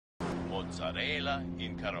Mozzarella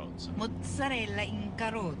in carrozza. Mozzarella in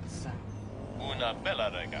carrozza. Una bella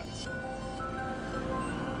ragazza.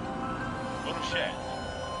 Bruschetta.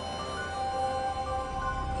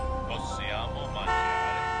 Possiamo mangiare.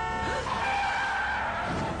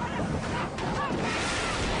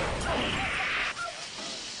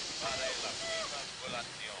 Fare la prima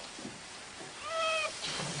colazione.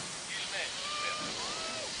 Il menù per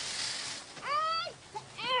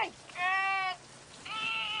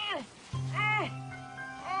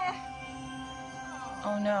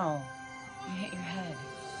Oh no, you hit your head.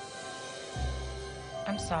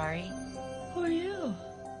 I'm sorry. Who are you?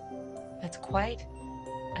 That's quite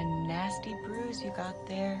a nasty bruise you got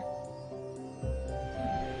there.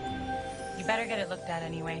 You better get it looked at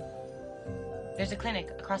anyway. There's a clinic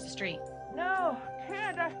across the street. No,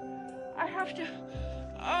 can't. I have to.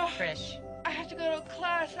 Oh, Trish, I have to go to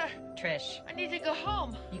class. Trish, I need to go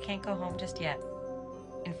home. you can't go home just yet.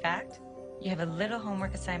 In fact, you have a little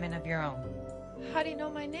homework assignment of your own. How do you know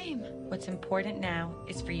my name? What's important now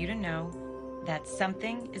is for you to know that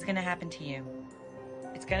something is gonna happen to you.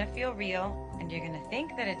 It's gonna feel real, and you're gonna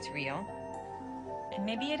think that it's real. And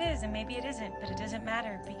maybe it is, and maybe it isn't, but it doesn't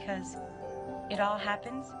matter because it all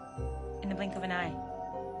happens in the blink of an eye.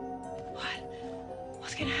 What?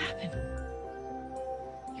 What's gonna happen?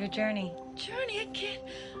 Your journey. Journey?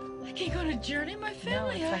 I can't go on a journey. My No,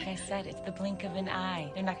 family. it's like I said, it's the blink of an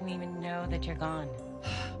eye. They're not gonna even know that you're gone.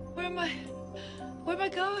 Where am I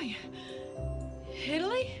going?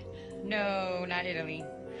 Italy? No, not Italy.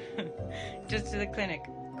 Just to the clinic,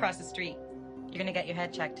 across the street. You're gonna get your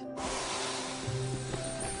head checked.